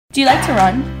Do you like to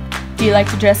run? Do you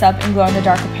like to dress up in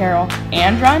glow-in-the-dark apparel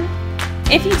and run?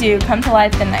 If you do, come to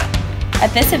Light Up the Night.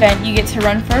 At this event, you get to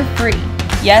run for free.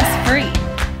 Yes, free!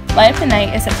 Light Up the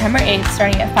Night is September 8th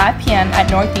starting at 5 p.m. at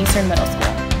Northeastern Middle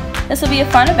School. This will be a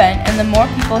fun event, and the more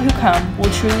people who come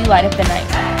will truly light up the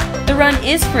night. The run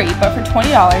is free, but for $20,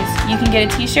 you can get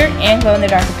a t-shirt and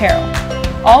glow-in-the-dark apparel.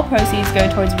 All proceeds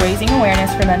go towards raising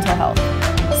awareness for mental health.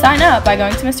 Sign up by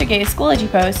going to Mr. Gay's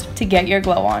Schoology post to get your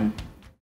glow on.